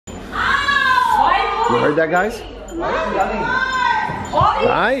You heard that, guys?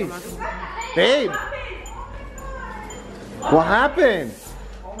 Guys, babe. What happened?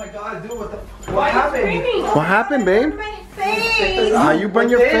 Oh my God, dude, what happened? What happened, babe? How you burn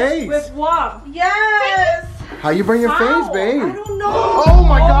your face? With what? Yes. How you burn your face, babe? I don't know. Oh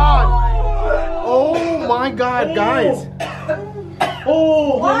my God! Oh my God, guys!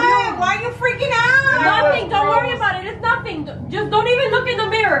 Oh, Why? Why are you freaking out? Nothing. Don't worry about it. It's nothing. Just don't even look in the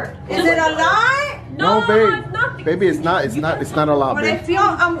mirror. Is it a lie? No, babe. It's nothing. Baby, it's not a lot, But I babe. feel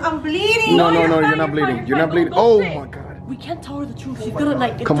I'm bleeding. No, you're you're fine, not you're bleeding. fine, You're you're not fine. bleeding. Don't Oh say it. my God. We can't tell her the truth. She's gonna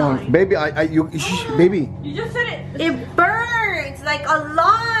like Come on, baby. Baby. You just said it. It burns like a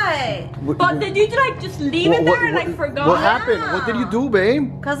lot. But did you like just leave it there and like forgot? What happened? What did you do,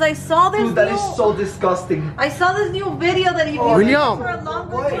 babe? Cause I saw this dude, that is so disgusting. I saw this new video that if you William. for a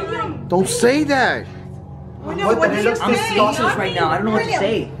longer time. Don't say that. William, What what the did hell? you I'm say? speechless right now. I don't know what to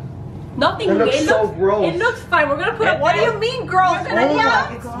say. Nothing. It looks so gross. It looks fine. We're gonna put it. What do you mean, girls? Oh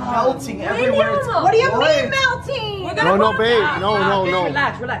my, it's melting everywhere. It's What do you What? mean melting? We're gonna No, put it babe. back.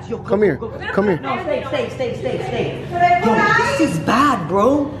 No. Relax. Yo, Come here. Come here. No, stay. Yo, this is bad,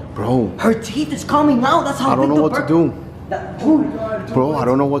 bro. Bro, Her teeth is coming out. That's how I don't big know the what to burn- do. Dude, Bro, I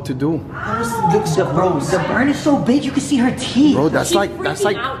don't know what to do. the burn is so big you can see her teeth. Bro, that's She's like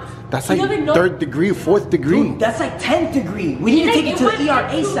freaking out. that's She like doesn't know- 3rd degree, 4th degree. Dude, that's like 10th degree. We need to take it to the ER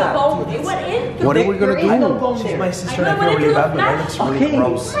ASAP. It went in. What are we gonna do? She's my sister I and I know, feel but really it's bad, but that not- looks really Okay.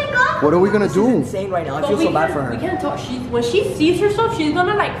 gross. What are we gonna This is do? insane right now. I But feel we so bad can't- for her. We can't talk. When she sees herself, she's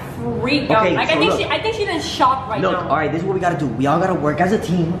gonna like freak out. Okay, Like so I think look. I think she's in shock right Look, now. all right, this is what we gotta do. We all gotta work as a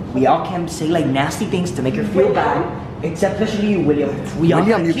team. We all can say like nasty things to make her feel bad. Except especially you, William. We all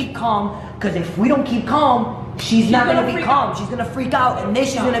William, gotta keep calm. Cause if we don't keep calm, she's not gonna be freak calm. out. She's gonna freak out, and then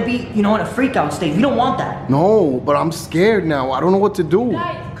she's gonna be, in a freak out state. We don't want that. No, but I'm scared now. I don't know what to do.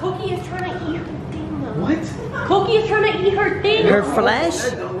 Guys, Cookie is trying to eat her thing. What? Cookie is trying to eat her thing. Her flesh.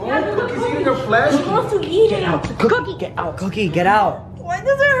 Yeah, look, Cookie's eating her flesh? She wants to eat it. Cookie, get out. Cookie, get out. Why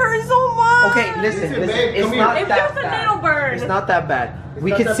does it hurt so much? Okay, listen, Listen, babe, it's come not It's that just a bad. little burn. It's not that bad.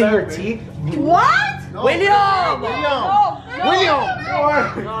 We not can that see bad, your babe. teeth. What? William. William!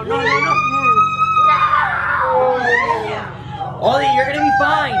 Ollie, you're gonna be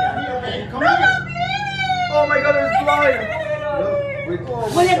fine. Come here. Oh my God, there's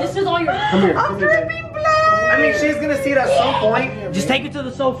blood. William, this is all your. Come here. Come here. I mean, she's gonna see it at some point. Just take it to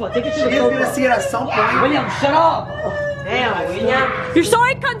the sofa. Take it to She's the gonna sofa. see it at some point. William, shut up. Damn, William. You're so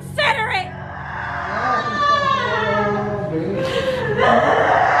inconsiderate.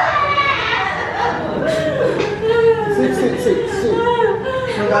 Sit.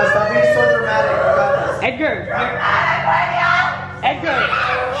 Oh my God, stop being so dramatic. You got this.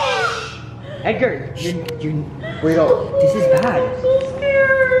 Edgar, you. Wait up. This is bad.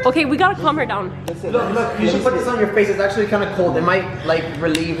 Okay, we gotta calm her down. Look, you should put this on your face. It's actually kind of cold. It might like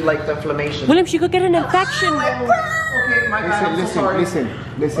relieve like the inflammation. William, she could get an infection. Okay, my God, I'm so sorry. Listen,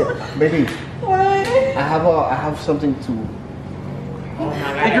 baby. I have something to.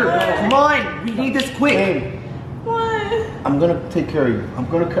 Edgar, come on. We need this quick. Hey, I'm gonna take care of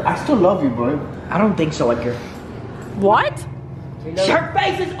you. I still love you, bro. I don't think so, Edgar. What? Her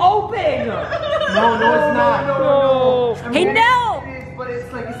face is open. No, it's not. No. Hey, no. It is, but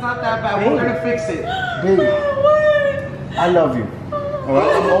it's like it's not that bad. We're gonna fix it. Baby, I love you.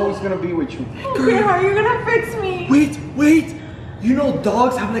 Alright, I'm always gonna be with you. Okay, how are you gonna fix me? Wait. You know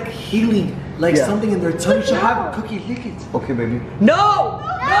dogs have like healing, like Yeah. something in their tongue. You should have a cookie lick it. Okay, baby. No!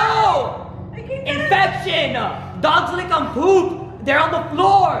 Infection! Dogs lick on poop. They're on the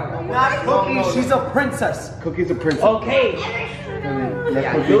floor. Not Cookie, she's a princess. Cookie's a princess. Okay.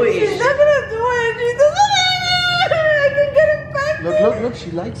 Let Cookie. Do it. She's not gonna do it. She doesn't. I can get infected. Look,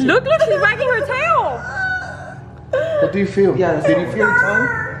 she likes it. Look, she's wagging her tail. What do you feel? Yeah, Did you feel your tongue?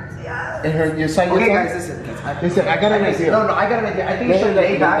 Yeah. And her, your side, your Okay, tongue? guys, listen. Listen, I got an idea. No, I got an idea. I think you should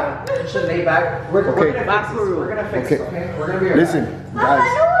lay back. You should lay back. We're Okay. gonna fix this. We're gonna fix Okay. it. Okay. We're gonna be. Listen, guys.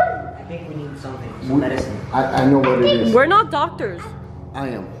 I think we need something. Some medicine. I know what it is. We're not doctors. I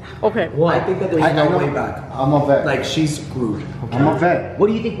am. Okay. I think that there's I no know. way back. I'm a vet. Like she's screwed. I'm a vet. What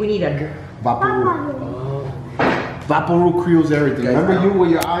do you think we need, Edgar? Vaporub. Vaporub cures everything. Guys, Remember I you know.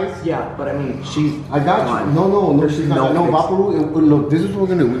 with your eyes? Yeah, but I mean, she's. I got you. No, she's not. No, Vaporub. Look, this is what we're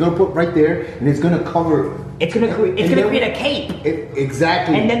gonna do. We're gonna put right there, and it's gonna cover. It's gonna create a cape.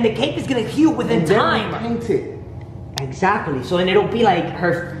 Exactly. And then the cape is gonna heal within And then we time. paint it. Exactly. So then it'll be like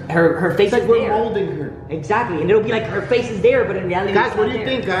her face It's like is we're there. molding her. Exactly. And it'll be like her face is there, but in reality, Guys, it's what not do you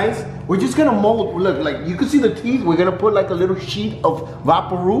there. think, guys? We're just gonna mold. Look, like you can see the teeth. We're gonna put like a little sheet of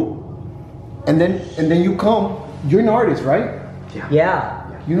Vaporub, and then you come. You're an artist, right? Yeah.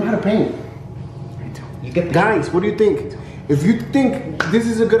 You know how to paint. I do. You get paid. Guys, what do you think? If you think this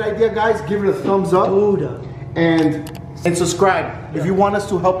is a good idea, guys, give it a thumbs up. Dude. And subscribe if you want us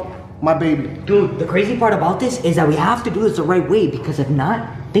to help my baby. Dude, the crazy part about this is that we have to do this the right way, because if not,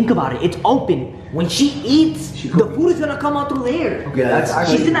 think about it. It's open. When she eats, the food is gonna come out through there. Okay, that's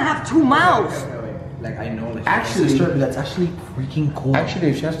actually. She's gonna have 2 mouths. Like I know. Like, Actually, that's actually freaking cool. Actually,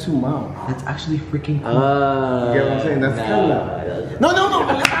 if she has 2 mouths. that's actually freaking cool. You get what I'm saying? That's kind of. No.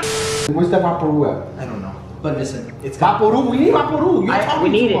 Where's that Vaporu at? I don't know. But listen, it's Vaporu. We need Vaporu. You're talking We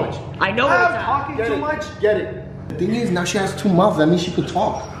need too it. much. I know I'm it's talking Get too it. much. Get it. The thing is, now she has 2 mouths. That means she could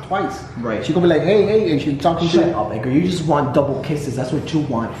talk twice. Right. She could be like, hey, and she's talking Shut to. up, Edgar. You just want double kisses. That's what you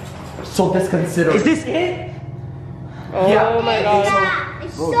want. So disconsiderate. Is this it? Oh my god. Bro,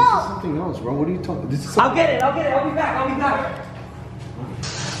 this is something else, bro. What are you talking? This is I'll get it. I'll be back.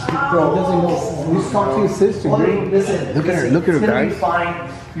 Bro, doesn't know. Let's talk to your sister, dude. Listen. Look at her, look at her, It's gonna be guys.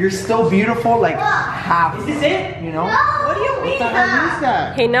 fine. You're still beautiful, like half. Is this it? You know? What do you mean? What the hell is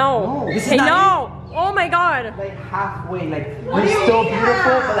that? Hey, no. This is Hey, not no. Oh my god. Like halfway. Like What do you're you still mean?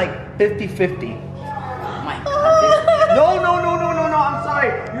 beautiful, but like 50-50. Oh my god. No. I'm sorry.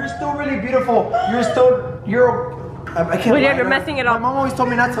 You're still really beautiful. I can't Wait, lie. you're messing it up. My mom always told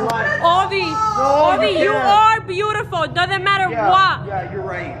me not to lie. Ovi, you are beautiful. Doesn't matter what. Yeah, you're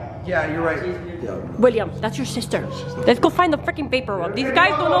right. Yeah, you're right. William, that's your sister. Let's go find the freaking paperwork. These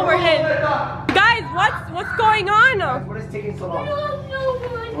guys don't know where it is. Guys, what's going on? What is taking so long?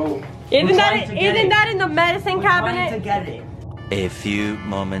 Bro, Isn't trying to get it. that in the medicine Trying to cabinet? get it. A few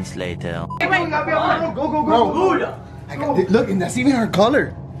moments later. go. Look, and that's even her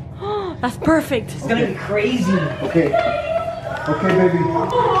color. That's perfect. It's gonna be crazy. Okay, baby.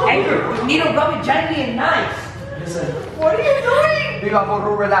 Edgar, you need to rub it gently and nice. Listen, What are you doing? big up,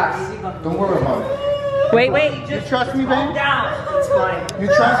 relax. Don't worry about it. Wait. You trust me, Calm babe? down. It's fine. You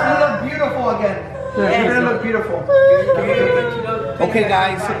trust You me? look beautiful again. You're gonna look beautiful. Okay,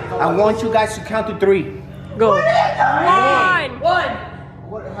 guys. I want you guys to count to 3. Go. 1. One.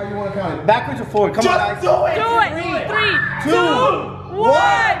 How you want to count it? Backwards or forward? Come on, guys. do it. Do it. 3, 2,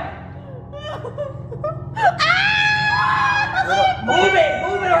 1. Move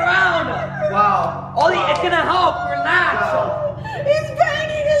it around. Wow. Ollie, it's gonna help. Relax. He's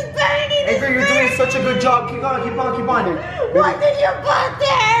banging. Edgar, you're doing such a good job. Keep on. What did you put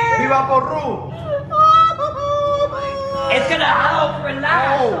there? Viva Peru. Oh my god. It's gonna help.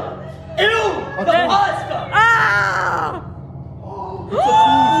 Relax. Ew. The Oscar. Ah! It's a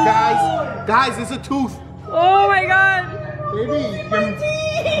tooth, guys. Guys, it's a tooth. Oh my god. Baby,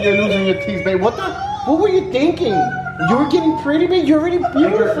 you're losing your teeth, babe. What were you thinking? You were getting pretty, babe. You're already Edgar,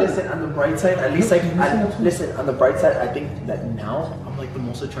 beautiful. listen, on the bright side, at least listen, on the bright side, I think that now I'm like the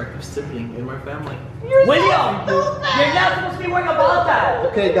most attractive sibling in my family. William, you're not supposed to be worrying about that.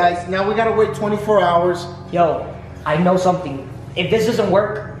 Okay, guys, now we gotta wait 24 hours. Yo, I know something. If this doesn't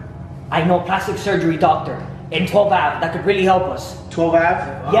work, I know a plastic surgery doctor in 12 Ave that could really help us. 12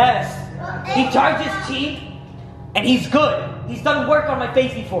 Ave? Yes. He charges cheap, and he's good. He's done work on my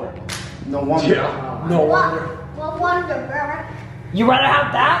face before. No wonder. No wonder. What wonder, girl? You rather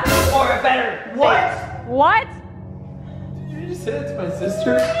have that or a better face? What? You just said it to my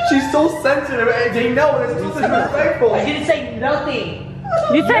sister? She's so sensitive. They know it's so disrespectful. I didn't say nothing.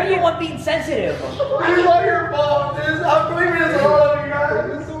 You You're said the you. one being sensitive. It's not your fault. I'm blaming this all on you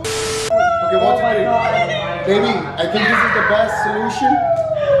guys. Okay, one, two, three. Baby, I think this is the best solution.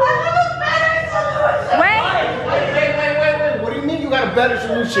 Wait. What do you mean you got a better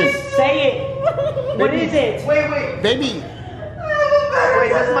solution? Say it. What is it? Wait. Baby, Wait,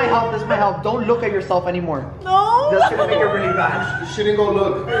 this is my help. Don't look at yourself anymore. No. That's gonna make it really bad. you shouldn't go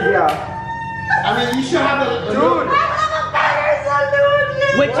look. Yeah. I mean, you should have a Dude. look. I have a better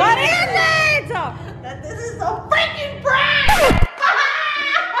solution. Which What is is it? That this is a freaking prank.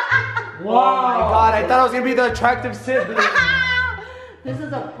 Oh my god, I thought I was gonna be the attractive sibling. This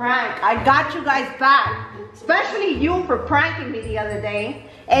is a prank. I got you guys back. Especially you for pranking me the other day.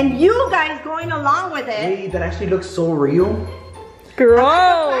 And you guys going along with it. Hey, that actually looks so real.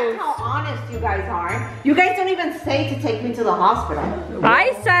 Gross. How honest you guys are. You guys don't even say to take me to the hospital.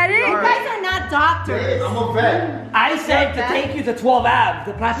 I said You it. guys are not doctors. I'm a vet. I said to take you to 12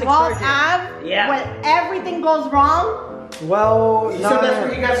 Ave, the plastic 12 surgery. Ave, Yeah. when everything goes wrong. Well, You said that's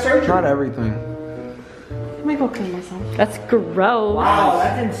where you got surgery. Not everything. Let me go clean myself. That's gross. Wow,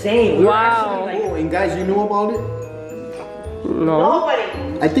 that's insane. We were Wow. actually, Oh, and guys, you knew about it? No.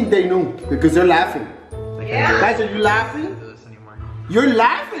 Nobody. I think they knew because they're laughing. Yeah. Guys, are you laughing? You're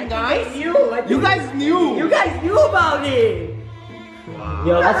laughing, guys. You guys knew. You guys knew about it.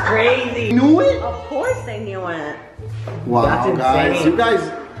 Yo, that's crazy. knew it? Of course they knew it. Wow, That's guys. insane. You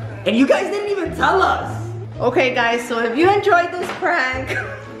guys. And you guys didn't even tell us. Okay guys, so if you enjoyed this prank,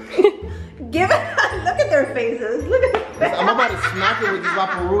 give it look at their faces. Look at their faces. I'm about to smack it with this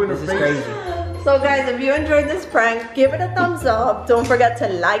vaporru in her This is face. crazy. So guys, if you enjoyed this prank, give it a thumbs up. Don't forget to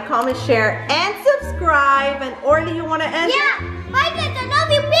like, comment, share, and subscribe. And Orly, you want to end? Yeah, bye guys, I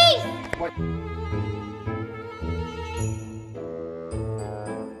love you, peace. What?